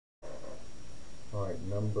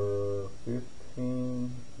number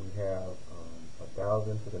 15, we have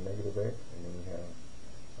 1,000 to the negative x, and then we have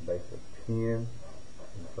a base of 10.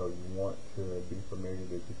 And so you want to be familiar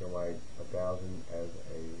that you can write 1,000 as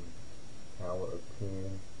a power of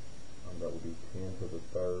 10. That would be 10 to the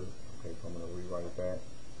third. Okay, so I'm going to rewrite that.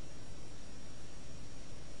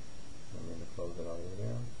 I'm going to close it all the way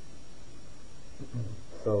down.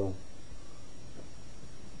 So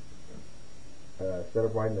instead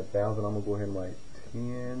of writing 1,000, I'm going to go ahead and write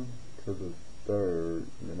 10 to the third,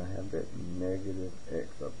 and then I have that negative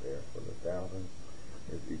x up there. So the 1,000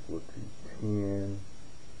 is equal to 10,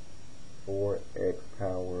 4x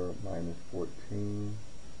power minus 14.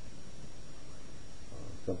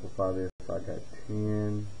 Simplify this. I got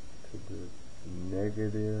 10 to the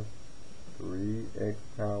negative 3x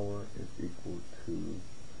power is equal to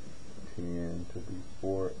 10 to the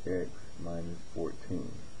 4x minus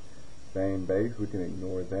 14. Same base, we can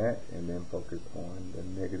ignore that and then focus on the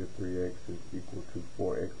negative 3x is equal to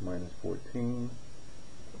 4x minus 14.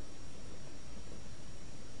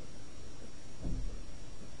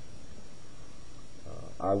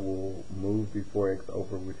 I will move the 4x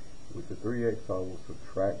over with the 3x, so I will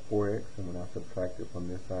subtract 4x, and when I subtract it from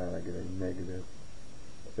this side, I get a negative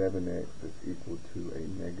 7x is equal to a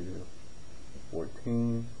negative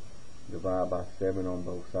 14. Divide by 7 on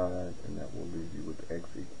both sides, and that will leave you with x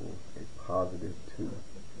equals a positive 2.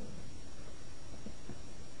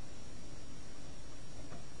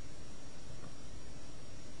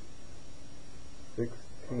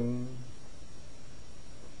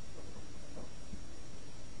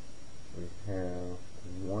 We have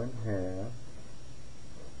 1/2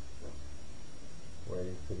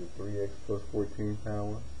 raised to the 3x plus 14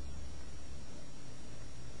 power.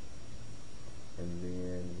 And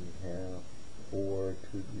then we have 4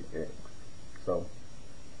 to the x. So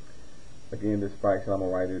again, this fraction, I'm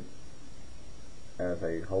going to write it as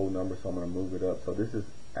a whole number, so I'm going to move it up. So this is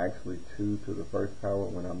actually 2 to the first power.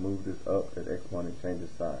 When I move this up, that exponent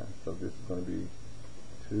changes sign. So this is going to be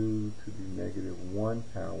 2 to the negative 1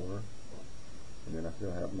 power. And then I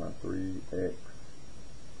still have my 3x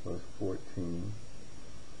plus 14.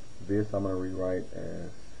 This I'm going to rewrite as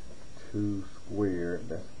 2 squared,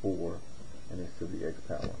 that's 4. And it's to the x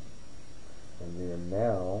power. And then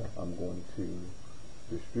now I'm going to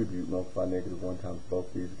distribute, multiply negative 1 times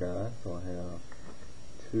both these guys. So I have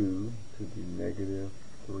 2 to the negative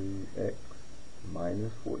 3x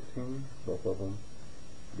minus 14. Both of them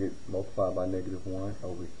get multiplied by negative 1.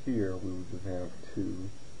 Over here we would just have 2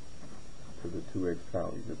 to the 2x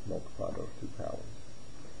power. You just multiply those two powers.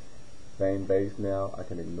 Same base now. I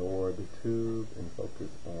can ignore the 2 and focus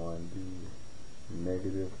on the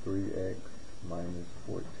negative 3x minus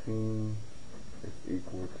 14 is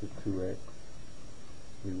equal to 2x.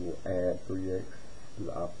 We will add 3x to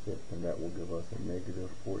the opposite, and that will give us a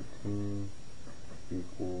negative 14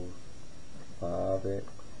 equals 5x.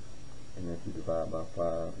 And if you divide by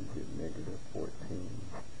 5, you get negative 14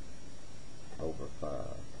 over 5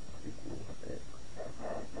 equals x.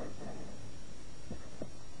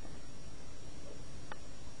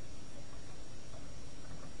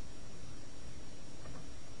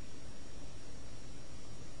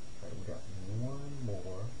 We got one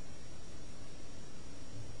more,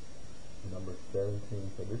 number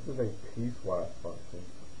 17. So this is a piecewise function,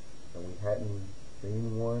 and we hadn't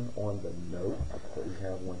seen one on the note, but we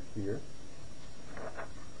have one here.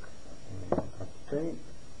 And I think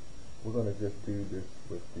we're going to just do this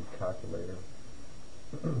with the calculator,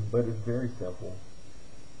 but it's very simple.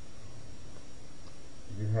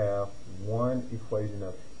 You have one equation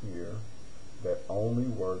up here that only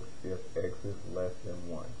works if x is less than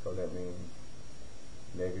 1. So that means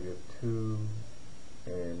negative 2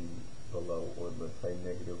 and below, or let's say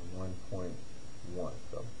negative 1.1.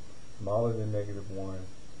 So smaller than negative 1,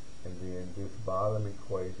 and then this bottom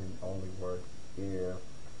equation only works if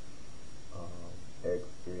x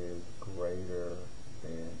is greater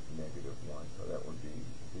than negative 1. So that would be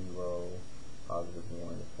 0, positive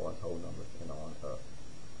 1, as far as whole numbers and on up.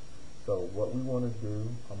 So what we want to do,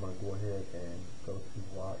 I'm going to go ahead and go to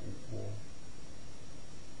y equal,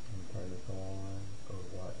 and turn this on, go to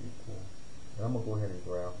y equal, and I'm going to go ahead and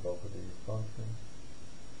graph both of these functions.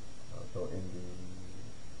 So in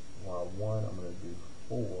the y1, I'm going to do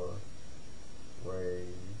 4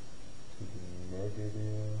 raised to the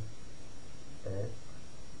negative x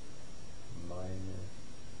minus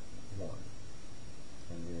 1.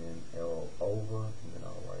 And then L over, and then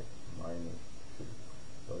I'll write minus 2.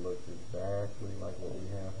 So it looks exactly like what we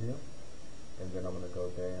have here. And then I'm going to go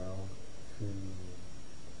down to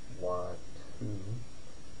y2,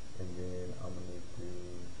 and then I'm going to do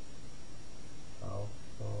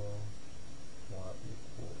alpha y equals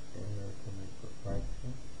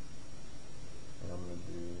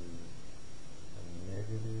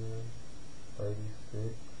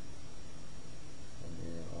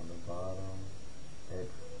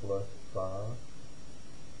plus 5,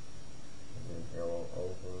 and then arrow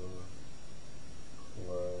over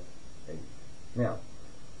plus 8. Now,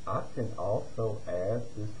 I can also add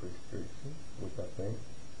this restriction, which I think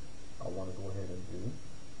I want to go ahead and do.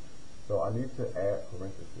 So I need to add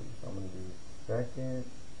parentheses. So I'm going to do second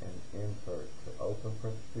and insert to open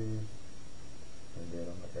parentheses, and then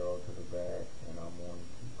I'm going to arrow to the back, and I'm going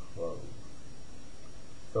to close.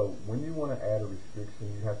 So when you want to add a restriction,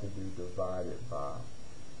 you have to do divided by.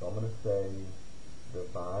 So I'm going to say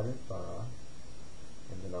divided by,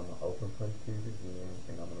 and then I'm going to open parentheses again,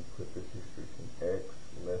 and I'm going to put this restriction x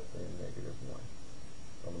less than negative 1.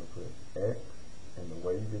 So I'm going to put x, and the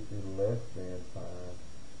way you get the less than sign,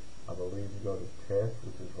 I believe you go to test,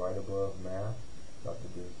 which is right above math. So I have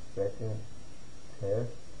to do second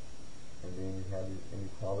test, and then you have these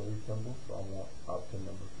inequality symbols. So I want option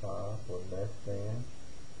number 5 for less than,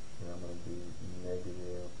 and I'm going to do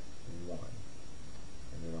negative 1.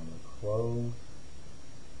 And then I'm going to close,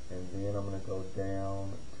 and then I'm going to go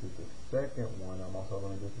down to the second one. I'm also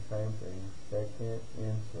going to do the same thing, second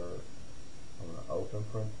insert. I'm going to open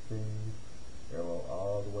parentheses, arrow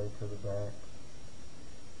all the way to the back,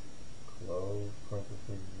 close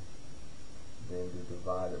parentheses, then do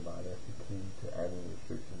divided by. That's the key to adding the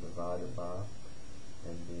restriction, divided by,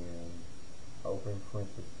 and then open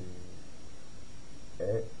parentheses,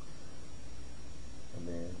 x, and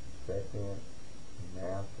then second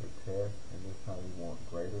math or test, and this time we want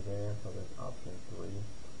greater than, so that's option 3,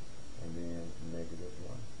 and then negative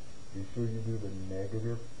 1. Be sure you do the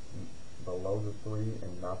negative below the 3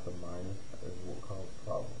 and not the minus, as will cause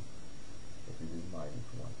problems if you do minus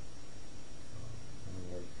 1. Let me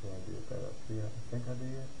make sure I did that up here. I think I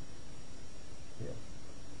did. Yeah.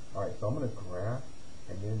 Alright, so I'm going to graph,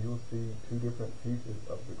 and then you'll see two different pieces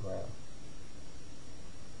of the graph.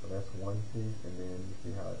 So that's one piece, and then you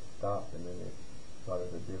see how it stopped, and then it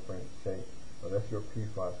started a different shape. So that's your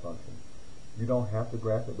piecewise function. You don't have to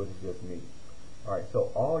graph it, but it's just neat. Alright,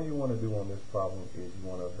 so all you want to do on this problem is you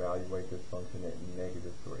want to evaluate this function at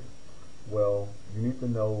negative 3. Well, you need to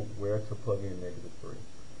know where to plug in negative 3.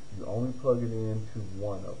 You only plug it in to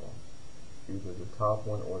one of them, either the top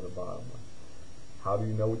one or the bottom one. How do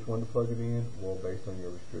you know which one to plug it in? Well, based on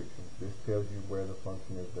your restrictions. This tells you where the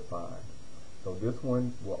function is defined. So this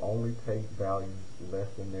one will only take values less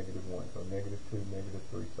than negative 1, so negative 2, negative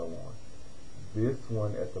 3, so on. This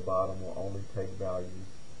one at the bottom will only take values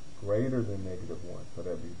greater than negative 1, so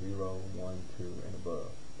that would be 0, 1, 2, and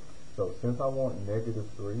above. So since I want negative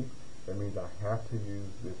 3, that means I have to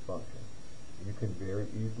use this function. You can very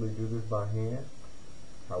easily do this by hand.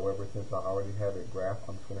 However, since I already have it graphed,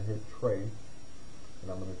 I'm just going to hit trace,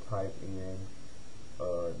 and I'm going to type in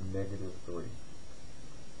negative 3.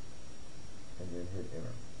 And then hit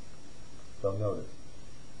enter. So notice,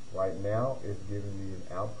 right now it's giving me an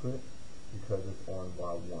output because it's on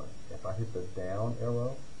Y1. If I hit the down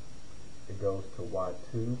arrow, it goes to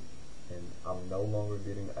Y2, and I'm no longer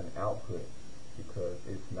getting an output because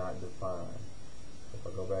it's not defined. If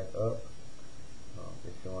I go back up,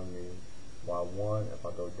 it's showing me Y1. If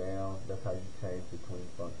I go down, that's how you change between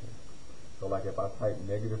functions. So like if I type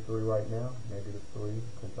negative 3 right now, negative 3,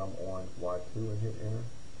 since I'm on Y2 and hit enter,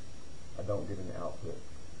 I don't get an output.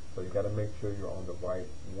 So you got to make sure you're on the right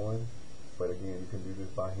one. But again, you can do this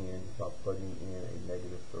by hand by plugging in a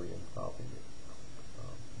negative 3 and stopping it.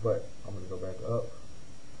 But I'm going to go back up,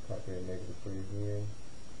 type in negative 3 again,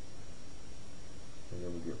 and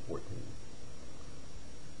then we get 14.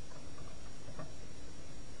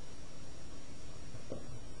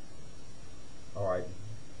 Alright,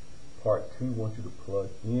 part 2 wants you to plug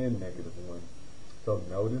in negative 1. So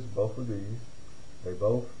notice both of these, they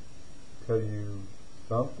both tell you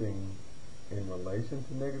something in relation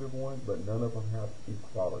to negative 1, but none of them have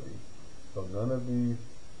equality. So none of these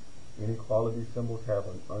inequality symbols have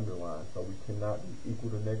an underline, so we cannot be equal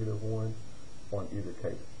to negative 1 on either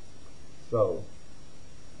case. So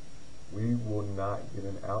we will not get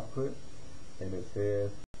an output, and it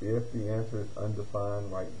says if the answer is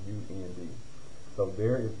undefined, write UND. So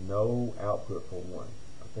there is no output for 1.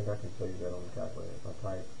 I think I can show you that on the calculator. If I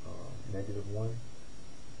type negative 1,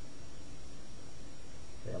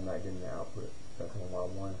 okay, I'm not getting the output. That's on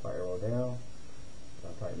Y1. If I arrow down, if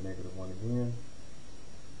I type negative 1 again,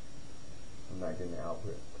 I'm not getting the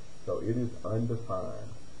output. So it is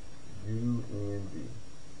undefined. UND.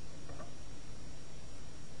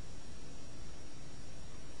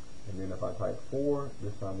 And then if I type 4,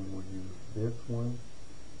 this time we will use this one.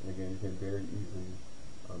 And again, you can very easily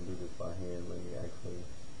do this by hand. Let me actually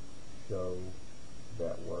show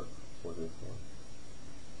that work for this one.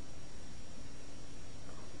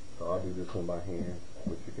 So I'll do this one by hand,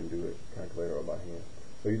 but you can do it calculator or by hand.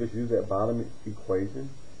 So you just use that bottom equation,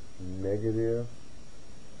 negative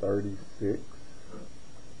 36,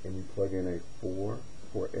 and you plug in a 4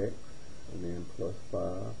 for x, and then plus 5,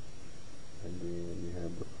 and then you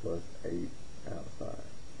have the plus 8 outside.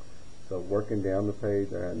 So working down the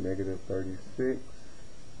page, I have negative 36,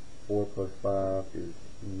 4 plus 5 is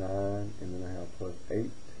 9, and then I have plus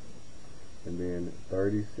 8, and then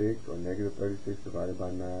 36, or negative 36 divided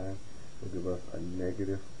by 9, will give us a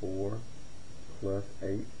negative 4 plus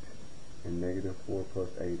 8, and negative 4 plus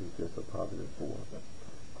 8 is just a positive 4.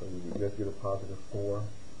 So you just get a positive 4,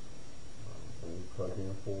 and you plug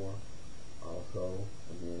in 4. Also,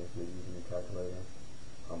 again, if you're using your calculator,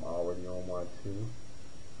 I'm already on Y2,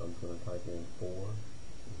 so I'm just going to type in 4,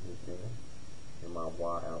 and hit enter, and my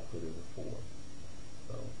Y output is a 4.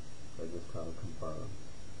 So that just kind of confirms.